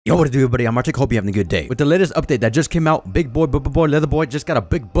Yo, what it do, everybody? I'm Arctic. Hope you're having a good day. With the latest update that just came out, big boy, Leather Boy just got a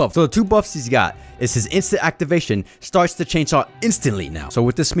big buff. So the two buffs he's got is his instant activation starts the chainsaw instantly now. So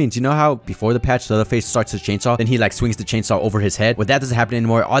what this means, you know how before the patch, Leatherface starts his chainsaw, then he like swings the chainsaw over his head? Well, that doesn't happen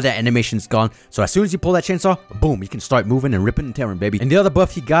anymore. All that animation's gone. So as soon as you pull that chainsaw, boom, he can start moving and ripping and tearing, baby. And the other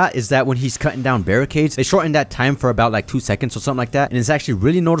buff he got is that when he's cutting down barricades, they shorten that time for about like 2 seconds or something like that. And it's actually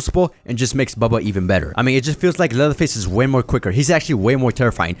really noticeable and just makes Bubba even better. I mean, it just feels like Leatherface is way more quicker. He's actually way more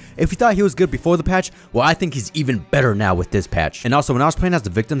terrifying. If you thought he was good before the patch, well, I think he's even better now with this patch. And also, when I was playing as the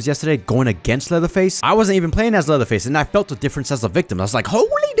victims yesterday, going against Leatherface, I wasn't even playing as Leatherface, and I felt the difference as a victim. I was like, holy,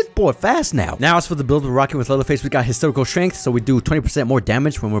 this boy fast now. Now, as for the build we're rocking with Leatherface, we got Hysterical Strength, so we do 20% more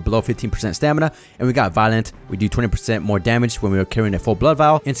damage when we're below 15% stamina, and we got Violent, we do 20% more damage when we're carrying a full blood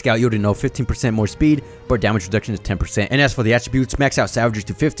vial, and Scout, you already know, 15% more speed, but damage reduction is 10%. And as for the attributes, max out Savagery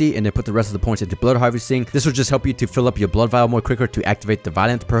to 50, and then put the rest of the points into blood harvesting. This will just help you to fill up your blood vial more quicker to activate the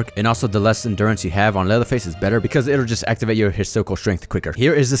Violent perk, and also the less endurance you have on Leatherface is better because it'll just activate your Hysterical Strength quicker.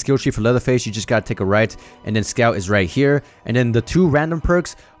 Here is the skill tree for Leatherface. You just gotta take a right, and then Scout is right here, and then the two random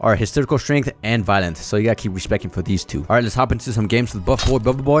perks are Hysterical Strength and Violent, so you gotta keep respecting for these two. All right, let's hop into some games with Buff Boy,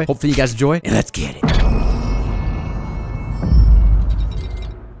 Bubba Boy. Hopefully you guys enjoy, and let's get it.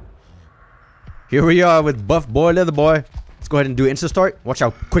 Here we are with Buff Boy, Leather Boy. Let's go ahead and do instant start. Watch how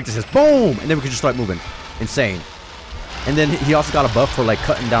quick this is. Boom, and then we can just start moving. Insane. And then he also got a buff for like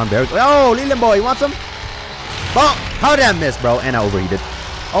cutting down barricades. Oh, Leland boy, you want some? Oh, how did I miss, bro? And I overheated.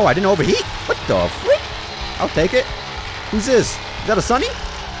 Oh, I didn't overheat? What the freak? I'll take it. Who's this? Is that a Sunny?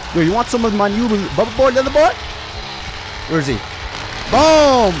 Yo, you want some of my new Bubba Boy, Leather Boy? Where is he?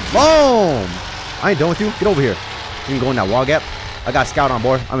 Boom! Boom! I ain't done with you. Get over here. You can go in that wall gap. I got Scout on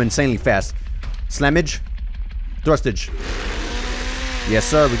board. I'm insanely fast. Slammage. Thrustage. Yes,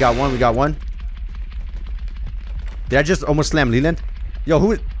 sir. We got one. We got one. Did I just almost slam Leland? Yo,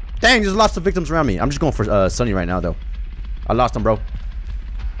 who? Dang, there's lots of victims around me. I'm just going for Sunny right now, though. I lost him, bro.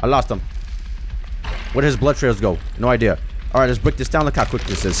 I lost him. Where did his blood trails go? No idea. All right, let's break this down. Look how quick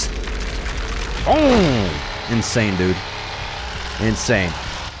this is. Boom! Insane, dude. Insane.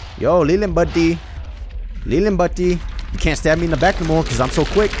 Yo, Leland buddy. Leland buddy. You can't stab me in the back no more because I'm so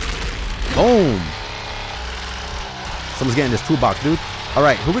quick. Boom. Someone's getting this toolbox, dude. All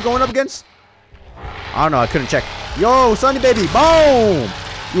right, who we going up against? I don't know. I couldn't check. Yo, Sunny baby. Boom.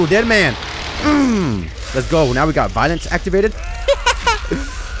 You dead man. Let's go. Now we got Violence activated.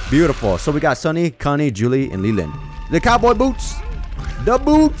 Beautiful. So we got Sunny, Connie, Julie, and Leland. The cowboy boots. The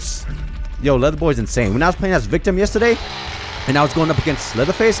boots. Yo, Leather Boy's insane. When I was playing as victim yesterday, and I was going up against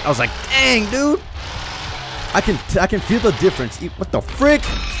Leatherface, I was like, dang, dude. I can feel the difference. What the frick?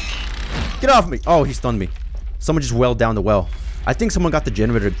 Get off me. Oh, he stunned me. Someone just welled down the well. I think someone got the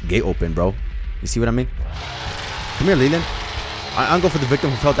generator gate open, bro. You see what I mean? Come here, Leland. I'm going for the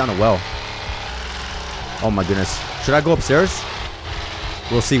victim who fell down a well. Oh my goodness. Should I go upstairs?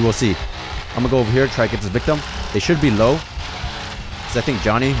 We'll see, we'll see. I'm gonna go over here, try to get this victim. They should be low. Because I think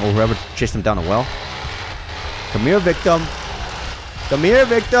Johnny or whoever chased them down a well. Come here, victim. Come here,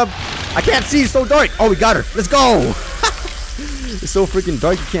 victim. I can't see, it's so dark. Oh, we got her. Let's go. It's so freaking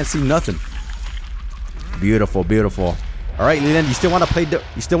dark, you can't see nothing. Beautiful, beautiful. All right, Leland, you still want to play?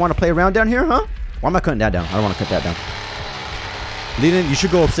 You still want to play around down here, huh? Why am I cutting that down? I don't want to cut that down. Leland, you should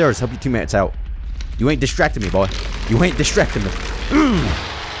go upstairs. Help your teammates out. You ain't distracting me, boy. You ain't distracting me.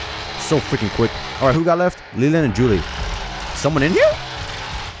 So freaking quick. All right, who got left? Leland and Julie. Someone in here?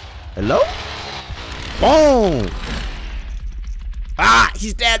 Hello? Boom! Ah, he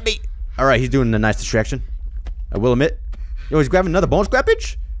stabbed me. All right, he's doing a nice distraction. I will admit. Yo, he's grabbing another bone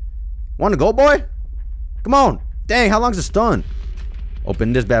scrappage. Want to go, boy? Come on. Dang, how long's the stun?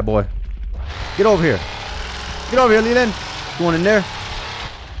 Open this bad boy. Get over here. Get over here, Leland. Going in there.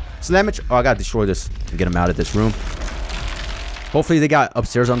 Slam it. Oh, I gotta destroy this and get him out of this room. Hopefully they got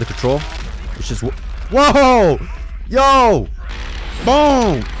upstairs under control. It's just... Whoa! Yo!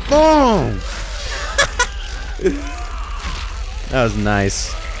 Boom! Boom! That was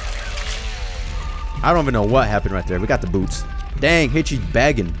nice. I don't even know what happened right there. We got the boots. Dang, Hitchy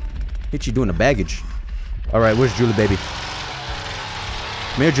bagging. Hitchy doing the baggage. Alright, where's Julie baby?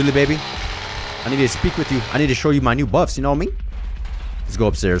 Come here, Julie baby. I need to speak with you. I need to show you my new buffs, you know what I mean? Let's go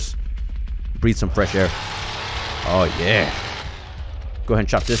upstairs. Breathe some fresh air. Oh yeah. Go ahead and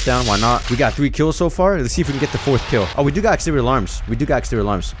chop this down, why not? We got 3 kills so far. Let's see if we can get the 4th kill. Oh, we do got exterior alarms. We do got exterior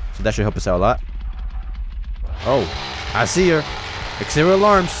alarms. So that should help us out a lot. Oh, I see her. Exterior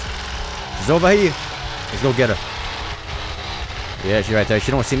alarms. She's over here. Let's go get her. Yeah, she's right there.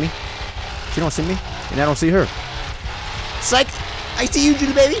 She don't see me. She don't see me. And I don't see her. Psych! I see you,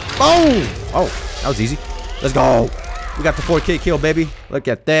 Julie baby. Boom! Oh, that was easy. Let's go. We got the 4K kill, baby. Look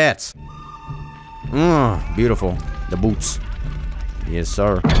at that. Beautiful. The boots. Yes,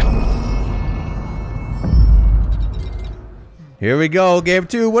 sir. Here we go. Game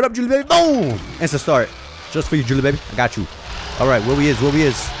 2. What up, Julie, baby? Boom. Instant start. Just for you, Julie, baby. I got you. All right, where we is?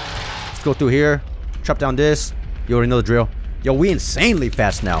 Let's go through here. Chop down this. You already know the drill. Yo, we insanely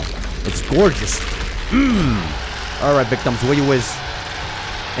fast now. It's gorgeous. All right, victims. Where you is?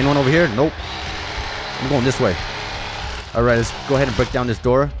 Anyone over here? Nope. I'm going this way. All right, let's go ahead and break down this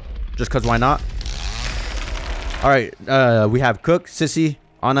door. Just because why not? All right, we have Cook, Sissy,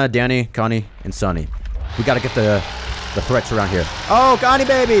 Anna, Danny, Connie, and Sunny. We got to get the threats around here. Oh, Connie,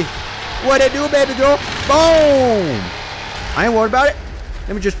 baby. What it do, baby girl? Boom. I ain't worried about it.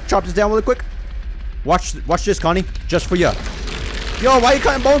 Let me just chop this down really quick. Watch this, Connie. Just for you. Yo, why are you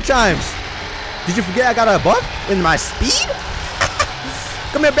cutting bone chimes? Did you forget I got a buff in my speed?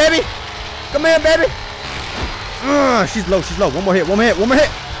 Come here, baby. Come here, baby. She's low. One more hit.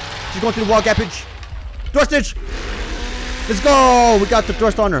 She's going through the wall gappage. Thrustage. Let's go. We got the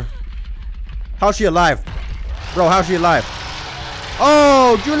thrust on her. How's she alive? Bro, how's she alive?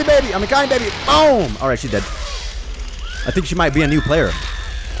 Oh, Julie, baby. I'm a kind baby. Boom. All right, she's dead. I think she might be a new player.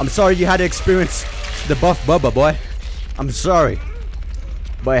 I'm sorry you had to experience the buff Bubba, boy. I'm sorry.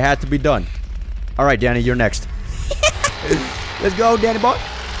 But it had to be done. All right, Danny, you're next. Let's go, Danny boy.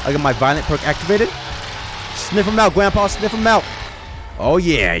 I got my violent perk activated. Sniff him out, Grandpa. Sniff him out. Oh,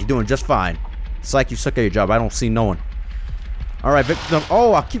 yeah. You're doing just fine. It's like you suck at your job. I don't see no one. All right, victim.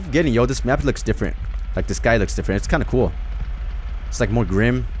 Oh, I keep forgetting, yo. This map looks different. Like, this guy looks different. It's kind of cool. It's like more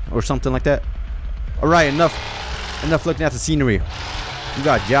grim or something like that. All right, enough looking at the scenery. We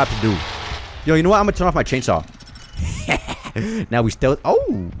got a job to do. Yo, you know what? I'm going to turn off my chainsaw. Now we stealth.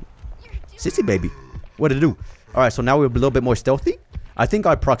 Oh. Sissy, baby. What did it do? All right, so now we're a little bit more stealthy. I think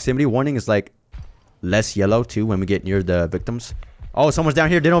our proximity warning is, like, less yellow, too, when we get near the victims. Oh, someone's down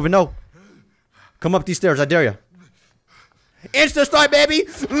here. They don't even know. Come up these stairs. I dare you. Instant start, baby.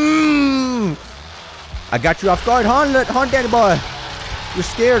 I got you off guard, huh, Danny boy? You're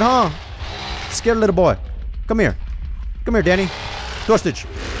scared, huh? Scared little boy. Come here. Come here, Danny. Thrustage.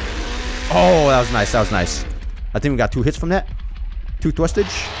 Oh, that was nice. That was nice. I think we got 2 hits from that. 2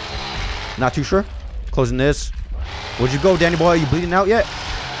 thrustage. Not too sure. Closing this. Where'd you go, Danny boy? Are you bleeding out yet?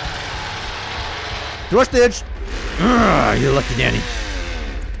 Thrustage. You're lucky, Danny.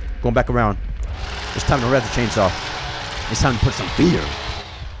 Going back around. It's time to rev the chainsaw. It's time to put some fear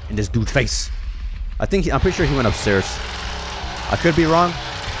in this dude's face. I'm pretty sure he went upstairs. I could be wrong,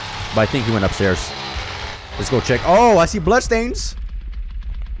 but I think he went upstairs. Let's go check. Oh, I see bloodstains.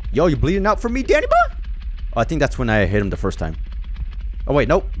 Yo, you bleeding out for me, Danny boy? Oh, I think that's when I hit him the first time. Oh, wait,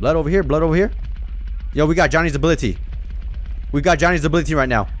 nope. Blood over here. Blood over here. Yo, we got Johnny's ability. We got Johnny's ability right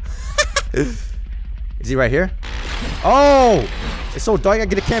now. Is he right here? Oh! It's so dark I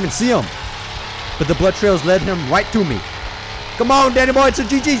get a cam and see him. But the blood trails led him right to me. Come on, Danny boy. It's a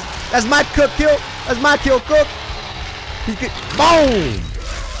GG. That's my Cook kill. That's my kill, Cook. Boom!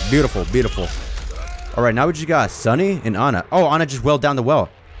 Beautiful, beautiful. All right, now we just got Sunny and Anna. Oh, Anna just welled down the well.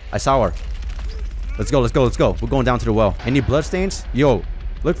 I saw her. Let's go, let's go, let's go. We're going down to the well. Any bloodstains? Yo,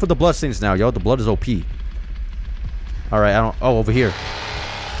 look for the bloodstains now, yo. The blood is OP. All right, I don't... Oh, over here.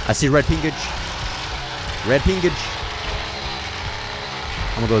 I see red pingage. Red pingage.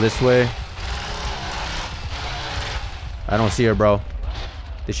 I'm gonna go this way. I don't see her, bro.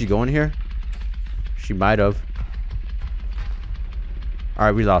 Did she go in here? She might have. All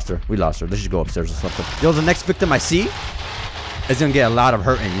right, we lost her. We lost her. Let's just go upstairs or something. Yo, the next victim I see is gonna get a lot of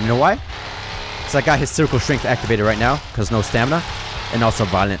hurting. You know why? Because I got his circle strength activated right now because no stamina and also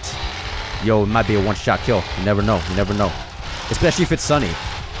violence. Yo, it might be a one-shot kill. You never know. You never know. Especially if it's Sunny.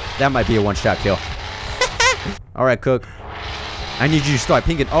 That might be a one-shot kill. All right, Cook. I need you to start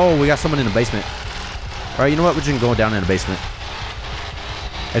pinging. Oh, we got someone in the basement. All right, you know what? We're just going down in the basement.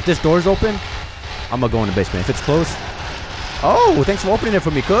 If this door is open, I'm gonna go in the basement. If it's closed, oh, thanks for opening it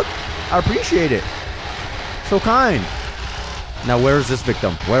for me, Cook. I appreciate it. So kind. Now, where is this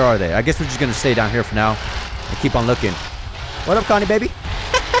victim? Where are they? I guess we're just gonna stay down here for now and keep on looking. What up, Connie, baby?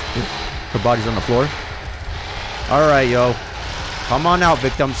 Her body's on the floor. All right, yo. Come on out,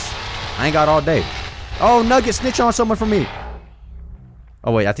 victims. I ain't got all day. Oh, Nugget, snitch on someone for me.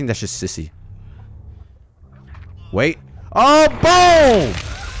 Oh, wait. I think that's just Sissy. Wait. Oh, boom!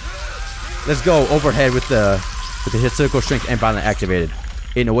 Let's go overhead with the hit circle strength and violent activated.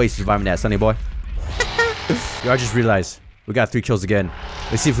 Ain't no way surviving that, Sunny boy. Yo, I just realized we got 3 kills again.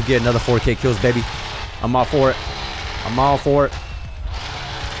 Let's see if we get another 4K kills, baby. I'm all for it. I'm all for it.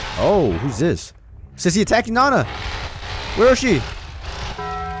 Oh, who's this? Sissy attacking Nana. Where is she?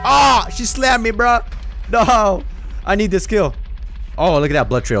 Ah, oh, she slammed me, bro. No. I need this kill. Oh, look at that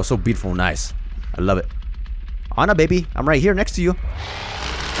blood trail. So beautiful. Nice. I love it. Anna, baby. I'm right here next to you.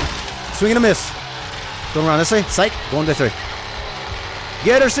 Swing and a miss. Going around this way. Psych. Going this way.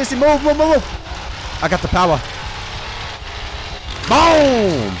 Get her, sissy. Move, move, move, move. I got the power.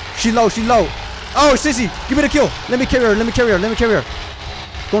 Boom. She low. She low. Oh, sissy. Give me the kill. Let me carry her. Let me carry her. Let me carry her.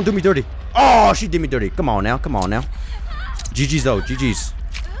 Don't do me dirty. Oh, she did me dirty. Come on now. Come on now. GG's though. GG's.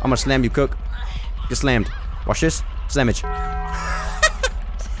 I'm gonna slam you, Cook. Get slammed. Watch this. Slammage.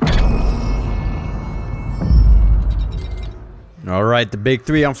 All right, the big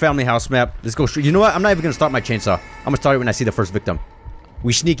 3 on Family House map. Let's go straight. You know what? I'm not even gonna start my chainsaw. I'm gonna start it when I see the first victim.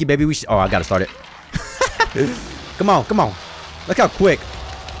 We sneaky, baby. Oh, I gotta start it. Come on, come on. Look how quick.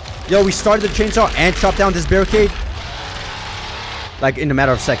 Yo, we started the chainsaw and chopped down this barricade. Like in a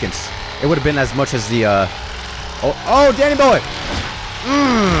matter of seconds. It would have been as much as the Oh, Danny boy.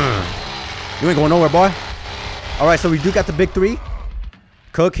 You ain't going nowhere, boy. All right, so we do got the big 3.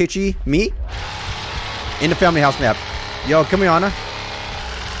 Cook, Hitchy, me. In the Family House map. Yo, come here, Anna.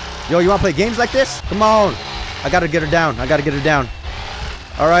 Yo, you wanna play games like this? Come on. I gotta get her down. I gotta get her down.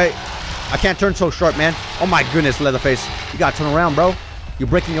 All right. I can't turn so sharp, man. Oh my goodness, Leatherface. You gotta turn around, bro. You're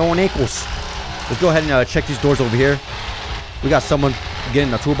breaking your own ankles. Let's go ahead and check these doors over here. We got someone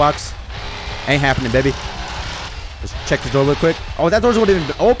getting a toolbox. Ain't happening, baby. Let's check this door real quick. Oh, that door's not even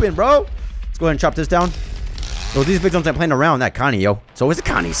open, bro. Let's go ahead and chop this down. Yo, these victims ain't playing around. That Connie, yo. It's always the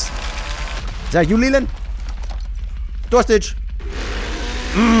Connies. Is that you, Leland? Dorstage.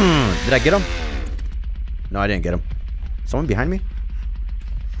 Did I get him? No, I didn't get him. Someone behind me?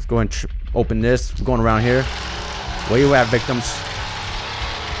 Let's go and open this. We're going around here. Where you at, victims?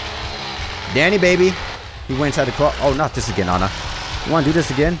 Danny, baby. He went inside the car. Oh, not this again, Anna. You want to do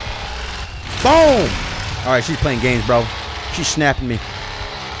this again? Boom! All right, she's playing games, bro. She's snapping me.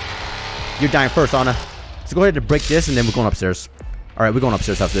 You're dying first, Anna. Let's go ahead and break this, and then we're going upstairs. All right, we're going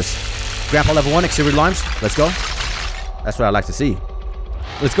upstairs after this. Grandpa level 1, exterior alarms. Let's go. That's what I like to see.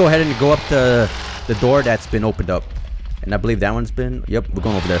 Let's go ahead and go up the door that's been opened up. And I believe that one's been... Yep, we're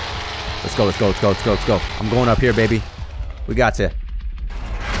going over there. Let's go, let's go, let's go, let's go, let's go. I'm going up here, baby. We got to.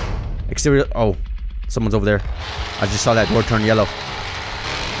 Exterior... Oh, someone's over there. I just saw that door turn yellow.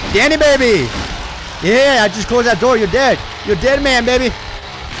 Danny, baby! Yeah, I just closed that door. You're dead. You're dead, man, baby.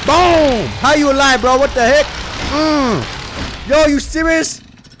 Boom! How you alive, bro? What the heck? Yo, you serious?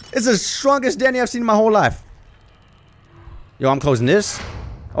 It's the strongest Danny I've seen in my whole life. Yo, I'm closing this.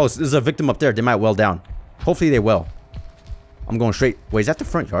 Oh, so there's a victim up there. They might well down. Hopefully they will. I'm going straight. Wait, is that the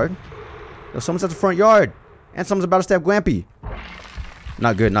front yard? Yo, someone's at the front yard. And someone's about to stab Glampy.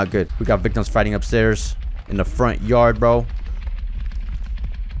 Not good, not good. We got victims fighting upstairs in the front yard, bro.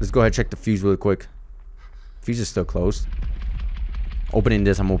 Let's go ahead and check the fuse really quick. Fuse is still closed. Opening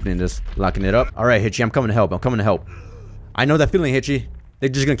this. I'm opening this. Locking it up. All right, Hitchy. I'm coming to help. I'm coming to help. I know that feeling, Hitchy. They're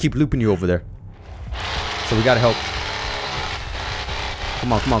just going to keep looping you over there. So we got to help.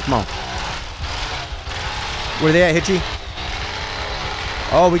 Come on, come on, come on. Where are they at, Hitchy?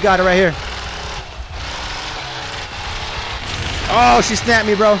 Oh, we got it right here. Oh, she snapped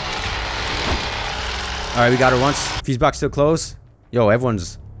me, bro. All right, we got her once. Fuse box still closed. Yo,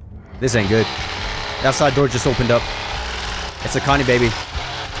 everyone's... This ain't good. That side door just opened up. It's a Connie, baby.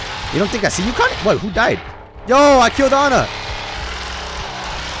 You don't think I see you, Connie? What? Who died? Yo, I killed Anna.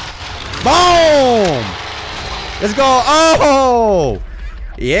 Boom! Let's go. Oh!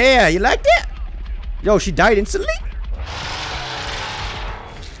 Yeah, you like that? Yo, she died instantly?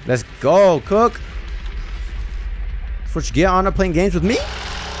 Let's go, Cook. That's what you get, Anna, playing games with me?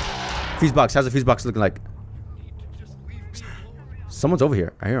 Fuse box. How's the fuse box looking like? Someone's over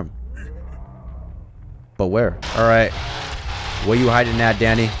here. I hear him. But where? All right. Where you hiding at,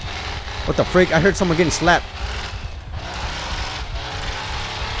 Danny? What the freak? I heard someone getting slapped.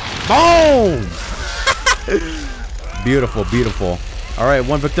 Boom! Beautiful, beautiful. All right,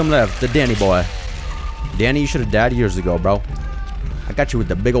 one victim left. The Danny boy. Danny, you should have died years ago, bro. I got you with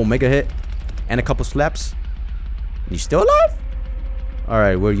the big old mega hit and a couple slaps. You still alive? All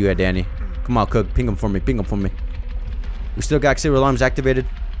right, where you at, Danny? Come on, Cook. Ping him for me. Ping him for me. We still got exterior alarms activated.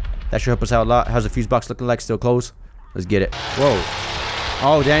 That should help us out a lot. How's the fuse box looking like? Still closed? Let's get it. Whoa.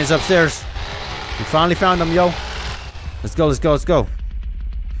 Oh, Danny's upstairs. We finally found him, yo. Let's go, let's go, let's go.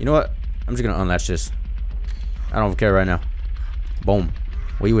 You know what? I'm just going to unlatch this. I don't care right now. Boom.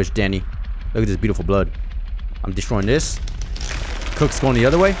 Where you wish, Danny? Look at this beautiful blood. I'm destroying this. Cook's going the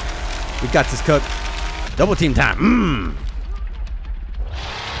other way. We got this, Cook. Double team time.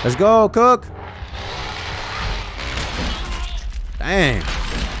 Let's go, Cook. Dang.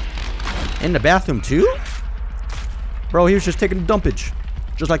 In the bathroom, too? Bro, he was just taking a dumpage.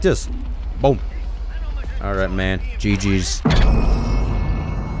 Just like this. Boom. All right, man. GG's.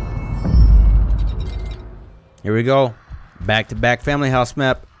 Here we go. Back-to-back family house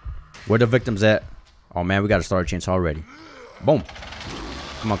map. Where the victims at? Oh, man, we got to start a chainsaw already. Boom.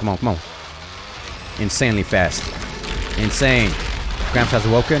 Come on, come on, come on. Insanely fast. Insane. Gramps has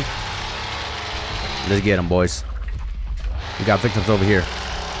awoken. Let's get them, boys. We got victims over here.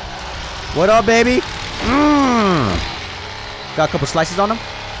 What up, baby? Got a couple slices on them.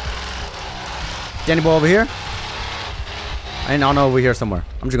 Danny boy over here. And I know over here somewhere.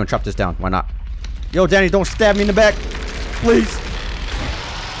 I'm just gonna chop this down. Why not? Yo, Danny, don't stab me in the back. Please.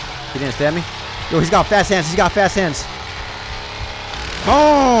 He didn't stab me. Yo, he's got fast hands. He's got fast hands.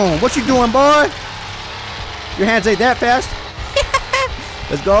 Oh, what you doing, boy? Your hands ain't that fast.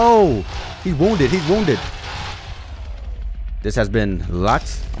 Let's go. He's wounded. He's wounded. This has been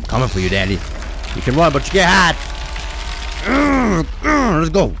locked. I'm coming for you, Daddy. You can run, but you can't hide. Let's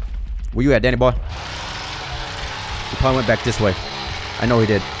go. Where you at, Danny boy? He probably went back this way. I know he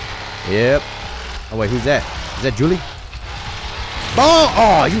did. Yep. Oh, wait. Who's that? Is that Julie?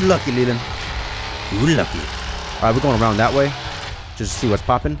 Oh, you lucky, Leland. You lucky. All right, we're going around that way. Just to see what's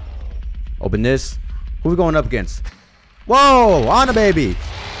popping. Open this. Who we going up against? Whoa, Anna, baby.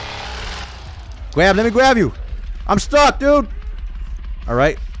 Grab, let me grab you. I'm stuck, dude. All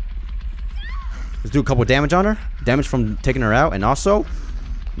right. Let's do a couple damage on her. Damage from taking her out. And also,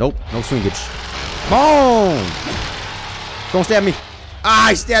 nope, no swingage. Boom. Don't stab me. Ah,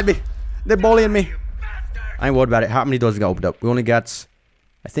 he stabbed me. They're bullying me. I ain't worried about it. How many doors we got opened up? We only got,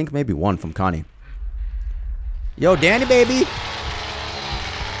 I think, maybe one from Connie. Yo, Danny, baby.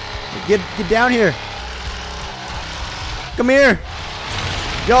 Get down here. Come here.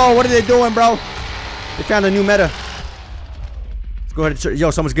 Yo, what are they doing, bro? They found a new meta. Let's go ahead and...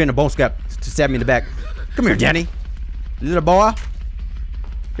 Yo, someone's getting a bone scrap to stab me in the back. Come here, Danny. Little boy.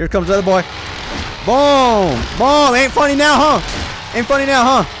 Here comes the other boy. Boom. Boom. Ain't funny now, huh? Ain't funny now,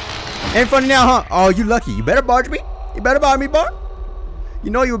 huh? Ain't funny now, huh? Oh, you lucky. You better barge me. You better barge me, boy.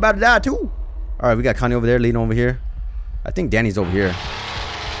 You know you were about to die, too. All right, we got Connie over there, leading over here. I think Danny's over here.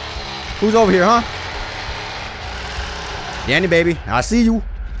 Who's over here, huh? Danny, baby. I see you.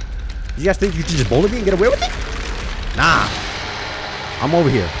 You guys think you can just bully me and get away with it? Nah. I'm over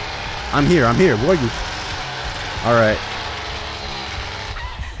here. I'm here. I'm here. Where are you? All right.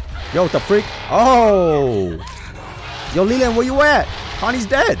 Yo, what the freak? Oh. Yo, Leland, where you at? Connie's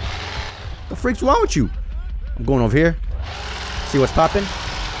dead. The freak's wrong with you? I'm going over here. See what's popping.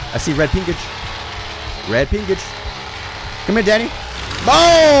 I see red pinkage. Red pinkage. Come here, Danny.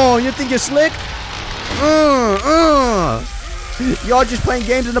 Oh, you think you're slick? Y'all just playing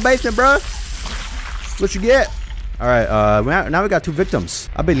games in the basement, bro. What you get? All right, now we got two victims.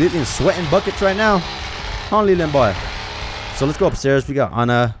 I be literally sweating buckets right now. Huh, Leland boy? So let's go upstairs. We got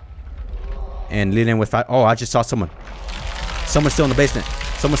Anna and Leland with five. Oh, I just saw someone. Someone's still in the basement.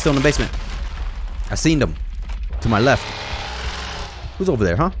 Someone's still in the basement. I seen them to my left. Who's over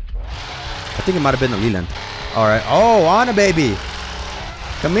there, huh? I think it might have been the Leland. All right. Oh, Anna, baby.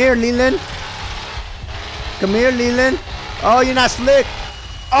 Come here, Leland. Come here, Leland. Oh, you're not slick.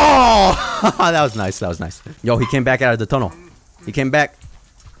 Oh, that was nice. That was nice. Yo, he came back out of the tunnel. He came back.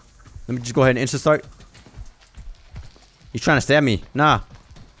 Let me just go ahead and instant start. He's trying to stab me. Nah,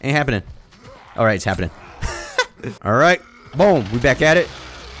 ain't happening. All right, it's happening. All right. Boom. We back at it.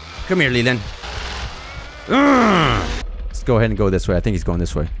 Come here, Leland. Let's go ahead and go this way. I think he's going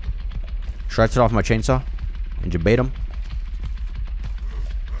this way. Shreds it off my chainsaw and debate him.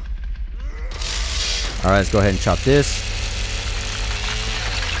 All right, let's go ahead and chop this.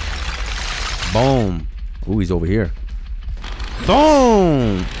 Boom. Ooh, he's over here.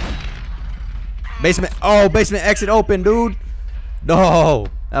 Boom. Basement. Oh, basement exit open, dude. No,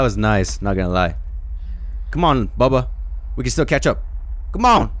 that was nice. Not gonna lie. Come on, Bubba. We can still catch up. Come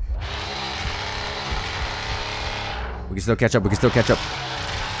on. We can still catch up. We can still catch up.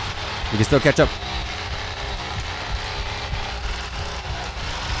 We can still catch up.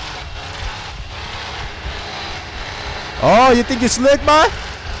 Oh, you think you're slick, boy?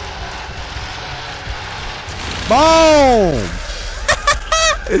 Boom!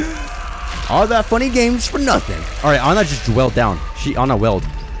 All that funny games for nothing. All right, Anna just welled down. Anna welled.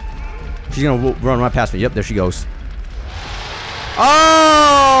 She's gonna run right past me. Yep, there she goes.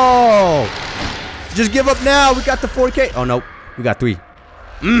 Oh! Just give up now. We got the 4K. Oh, no. We got 3.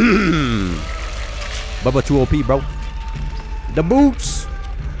 Bubba 2 OP, bro. The boots.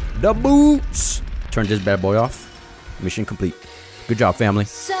 The boots. Turn this bad boy off. Mission complete. Good job, family.